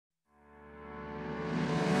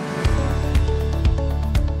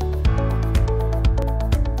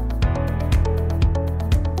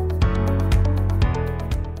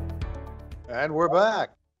And we're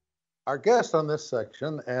back. Our guest on this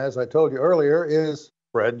section, as I told you earlier, is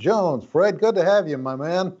Fred Jones. Fred, good to have you, my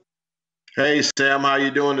man. Hey, Sam, how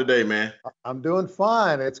you doing today, man? I'm doing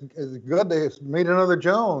fine. It's good to meet another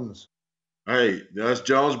Jones. Hey, us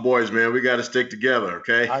Jones boys, man, we got to stick together,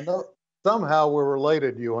 okay? I know somehow we're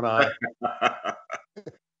related, you and I.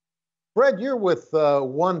 Fred, you're with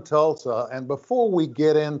One Tulsa, and before we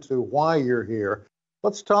get into why you're here,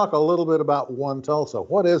 let's talk a little bit about One Tulsa.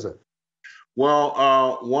 What is it?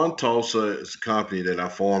 Well, One Tulsa is a company that I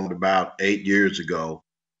formed about 8 years ago.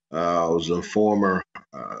 I was a former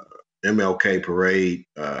MLK parade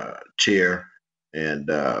chair, and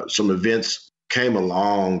some events came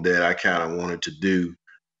along that I kind of wanted to do.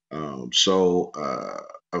 So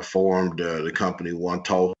I formed the company One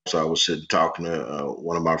Tulsa. I was sitting talking to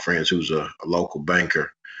one of my friends who's a local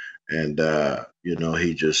banker, and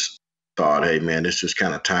he just thought, "Hey, man, it's just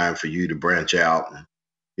kind of time for you to branch out and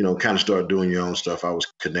kind of start doing your own stuff." I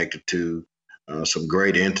was connected to some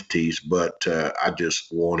great entities, but I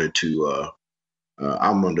just wanted to.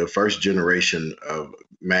 I'm one of the first generation of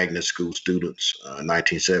magnet school students,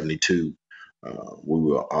 1972. We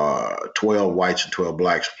were 12 whites and 12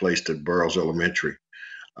 blacks placed at Burroughs Elementary.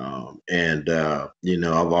 And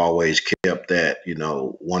I've always kept that,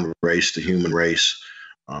 one race, the human race,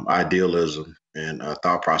 idealism and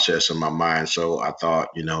thought process in my mind. So I thought,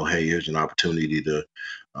 hey, here's an opportunity to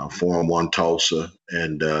form One Tulsa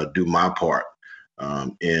and do my part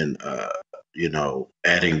in,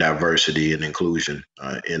 adding diversity and inclusion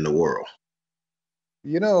in the world.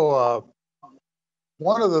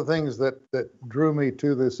 One of the things that drew me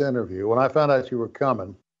to this interview when I found out you were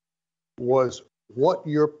coming was what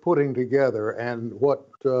you're putting together and what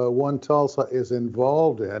One Tulsa is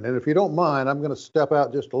involved in. And if you don't mind, I'm going to step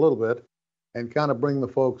out just a little bit and kind of bring the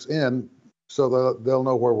folks in so that they'll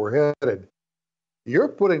know where we're headed. You're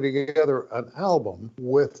putting together an album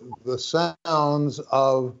with the sounds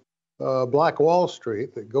of Black Wall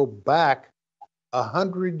Street that go back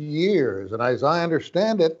 100 years. And as I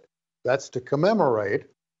understand it, that's to commemorate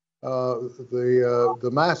the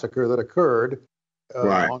massacre that occurred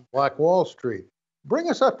Right. on Black Wall Street. Bring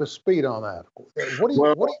us up to speed on that. What do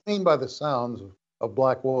you mean by the sounds of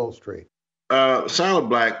Black Wall Street? Sound of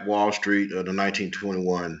Black Wall Street, the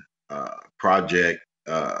 1921 project,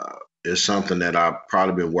 is something that I've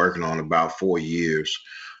probably been working on about 4 years.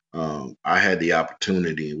 I had the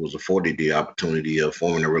opportunity, it was afforded the opportunity of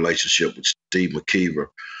forming a relationship with Steve McKeever,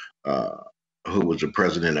 who was the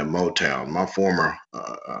president at Motown.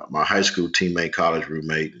 My high school teammate, college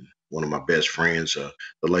roommate, and one of my best friends, the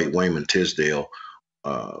late Wayman Tisdale,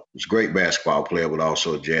 was a great basketball player, but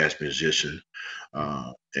also a jazz musician.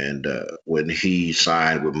 And when he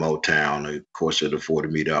signed with Motown, of course, it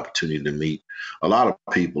afforded me the opportunity to meet a lot of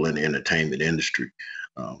people in the entertainment industry.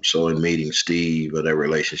 So in meeting Steve, that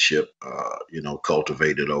relationship,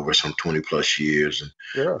 cultivated over some 20 plus years. And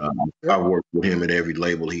Sure. I worked with him at every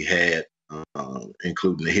label he had,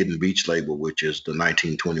 including the Hidden Beach label, which is the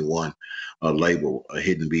 1921 label,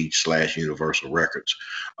 Hidden Beach / Universal Records.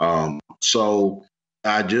 So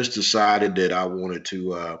I just decided that I wanted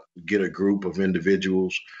to get a group of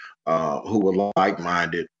individuals who were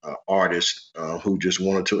like-minded artists who just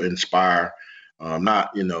wanted to inspire,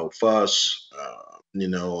 not, fuss,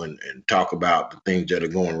 and talk about the things that are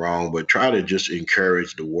going wrong, but try to just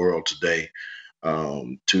encourage the world today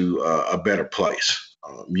to a better place.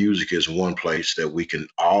 Music is one place that we can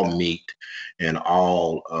all meet and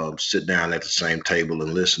all sit down at the same table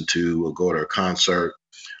and listen to or go to a concert.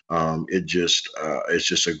 It's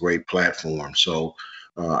just a great platform. So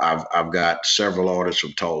I've got several artists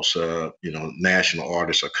from Tulsa. National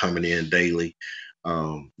artists are coming in daily.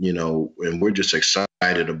 And we're just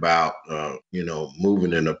excited about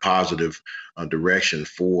moving in a positive direction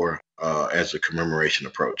for as the commemoration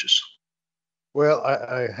approaches. Well,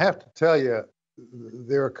 I have to tell you,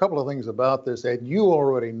 there are a couple of things about this, and you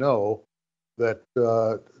already know that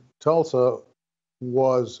Tulsa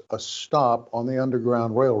was a stop on the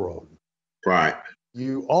Underground Railroad. Right.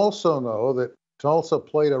 You also know that Tulsa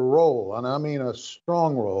played a role, and I mean a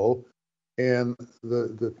strong role, in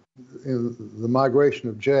the migration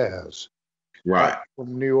of jazz. Right.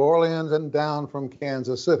 From New Orleans and down from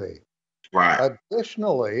Kansas City. Right.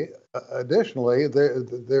 Additionally,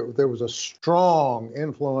 there was a strong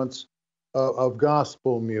influence of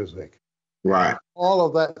gospel music. Right. And all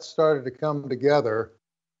of that started to come together,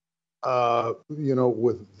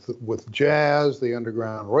 with jazz, the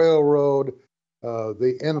Underground Railroad,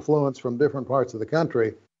 the influence from different parts of the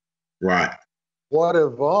country. Right. What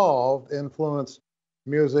evolved influenced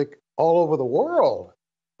music all over the world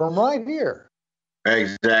from right here.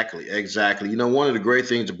 Exactly, exactly. One of the great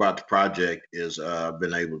things about the project is I've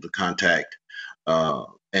been able to contact uh,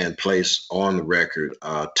 and place on the record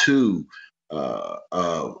two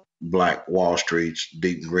Black Wall Streets,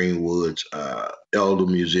 Deep Greenwoods, elder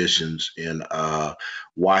musicians in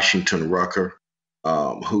Washington Rucker,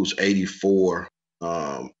 who's 84.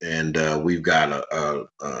 And we've got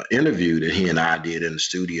a interview that he and I did in the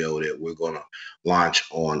studio that we're going to launch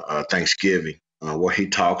on Thanksgiving, where he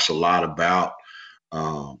talks a lot about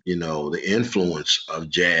the influence of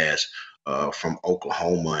jazz from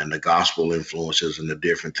Oklahoma and the gospel influences and the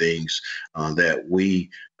different things that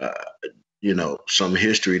we, uh, some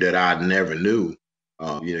history that I never knew,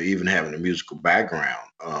 even having a musical background.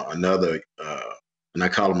 And I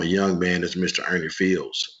call him a young man, is Mr. Ernie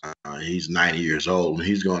Fields. He's 90 years old, and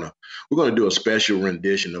we're gonna do a special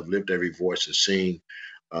rendition of "Lift Every Voice and Sing"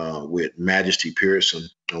 with Majesty Pearson,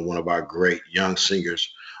 one of our great young singers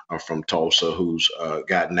from Tulsa, who's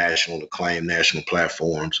got national acclaim, national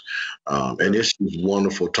platforms. And it's just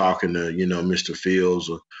wonderful talking to, Mr. Fields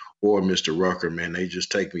or Mr. Rucker, man. They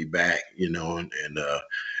just take me back,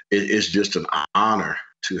 it's just an honor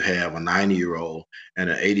to have a 90-year-old and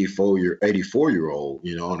an 84-year-old,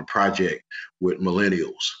 on a project with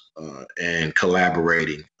millennials and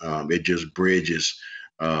collaborating. It just bridges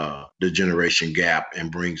the generation gap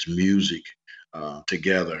and brings music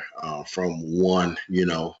together from one,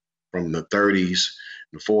 from the 30s,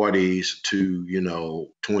 the 40s to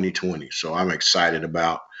 2020. So I'm excited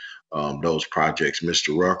about those projects.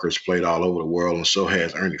 Mr. Rucker's played all over the world, and so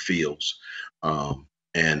has Ernie Fields.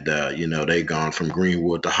 And they've gone from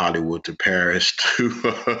Greenwood to Hollywood to Paris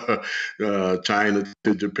to China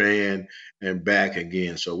to Japan and back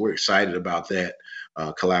again. So we're excited about that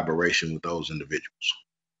collaboration with those individuals.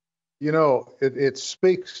 It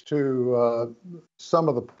speaks to some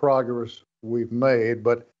of the progress we've made,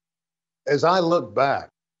 but as I look back,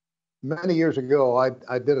 many years ago,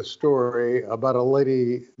 I did a story about a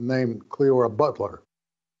lady named Cleora Butler.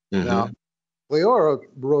 Mm-hmm. Now, Cleora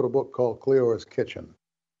wrote a book called Cleora's Kitchen.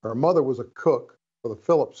 Her mother was a cook for the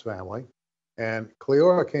Phillips family, and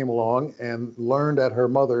Cleora came along and learned at her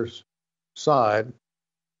mother's side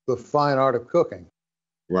the fine art of cooking.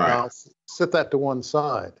 Right. Now, sit that to one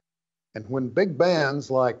side. And when big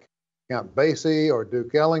bands like Count Basie or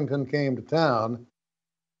Duke Ellington came to town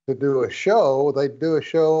to do a show, they'd do a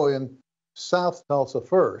show in South Tulsa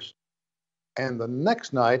first. And the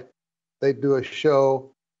next night, they'd do a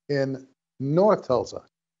show in North Tulsa.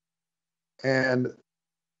 And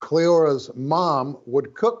Cleora's mom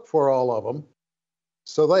would cook for all of them.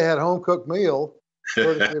 So they had home cooked meal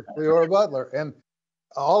courtesy of Cleora Butler. And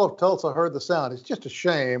all of Tulsa heard the sound. It's just a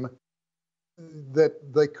shame that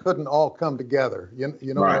they couldn't all come together. You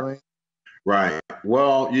know Right. what I mean? Right.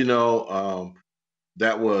 Well,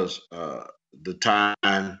 that was the time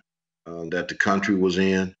that the country was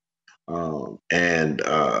in. And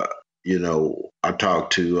I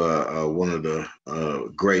talked to one of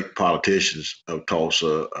the great politicians of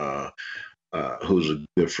Tulsa, who's a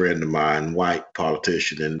good friend of mine, white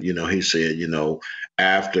politician. And, he said,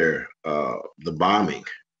 after the bombing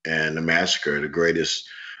and the massacre, the greatest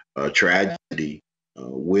tragedy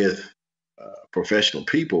with professional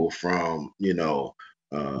people from, the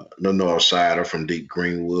north side or from Deep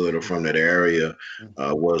Greenwood or from that area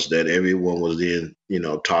was that everyone was then,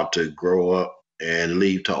 taught to grow up and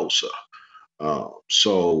leave Tulsa.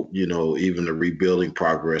 So, even the rebuilding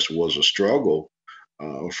progress was a struggle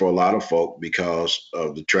for a lot of folk because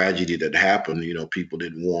of the tragedy that happened. People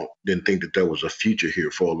didn't think that there was a future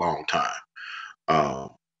here for a long time.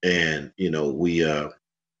 And, we,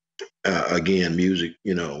 again, music,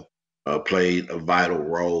 played a vital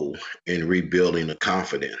role in rebuilding the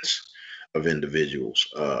confidence of individuals.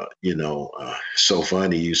 So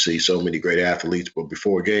funny, you see so many great athletes, but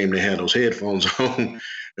before a game, they have those headphones on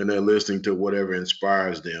and they're listening to whatever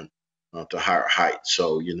inspires them to higher heights.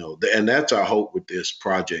 So, and that's our hope with this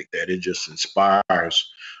project, that it just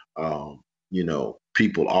inspires,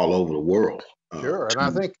 people all over the world. Sure.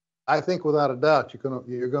 And I think without a doubt,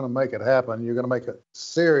 you're gonna make it happen. You're gonna make a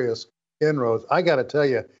serious inroads. I got to tell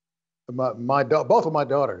you, both of my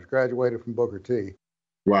daughters graduated from Booker T.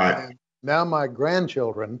 Right. And now my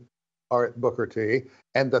grandchildren are at Booker T.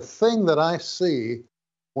 And the thing that I see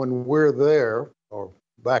when we're there, or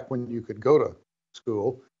back when you could go to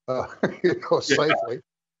school, safely,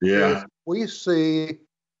 is we see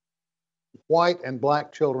white and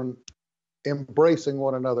black children embracing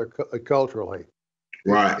one another culturally.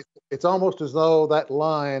 Right. It's almost as though that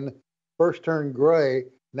line first turned gray.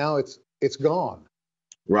 Now it's gone.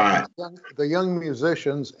 Right. The young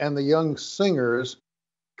musicians and the young singers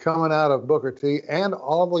coming out of Booker T and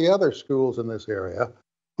all the other schools in this area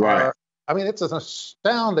Right. are, I mean, it's an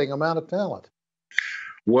astounding amount of talent.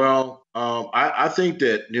 Well, I think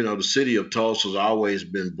that the city of Tulsa has always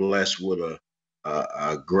been blessed with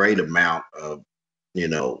a great amount of you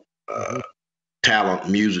know Mm-hmm. talent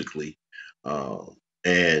musically,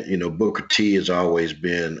 and Booker T has always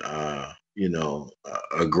been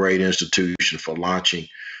a great institution for launching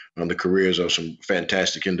the careers of some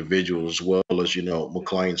fantastic individuals, as well as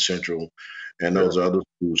McLean Central and those Sure. other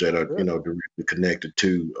schools that are Sure. directly connected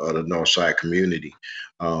to the North Side community.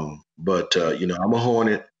 But I'm a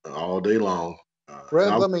Hornet all day long. Fred,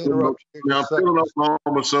 I'm let me feeling, interrupt you just I'm a second. feeling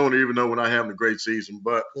Oklahoma soon, even though we're not having a great season.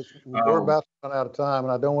 But We're um, about to run out of time,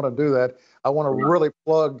 and I don't want to do that. I want to right, really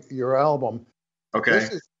plug your album. okay,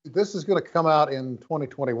 This is going to come out in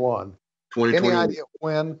 2021. Any 2021. idea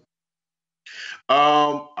when?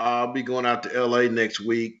 I'll be going out to LA next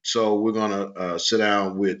week, so we're gonna sit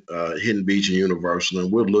down with Hidden Beach and Universal,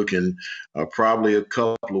 and we're looking probably a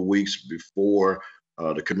couple of weeks before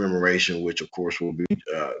the commemoration, which of course will be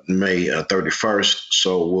May 31st.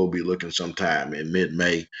 So we'll be looking sometime in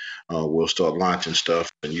mid-May. We'll start launching stuff,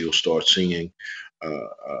 and you'll start seeing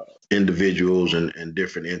individuals and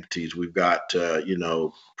different entities. We've got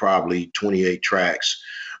probably 28 tracks.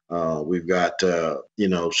 We've got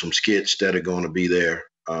some skits that are going to be there.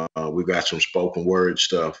 We've got some spoken word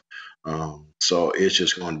stuff. So it's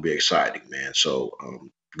just going to be exciting, man. So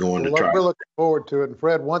going to Well, try. we're looking forward to it. And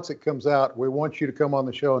Fred, once it comes out, we want you to come on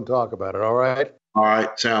the show and talk about it. All right? All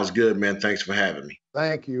right, sounds good, man. Thanks for having me.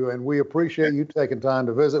 Thank you. And we appreciate you taking time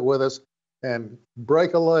to visit with us and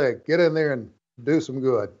break a leg. Get in there and do some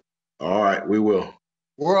good. All right, we will.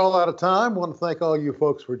 We're all out of time. I want to thank all you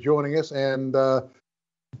folks for joining us, and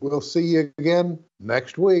we'll see you again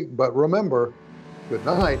next week. But remember, good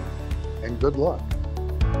night and good luck.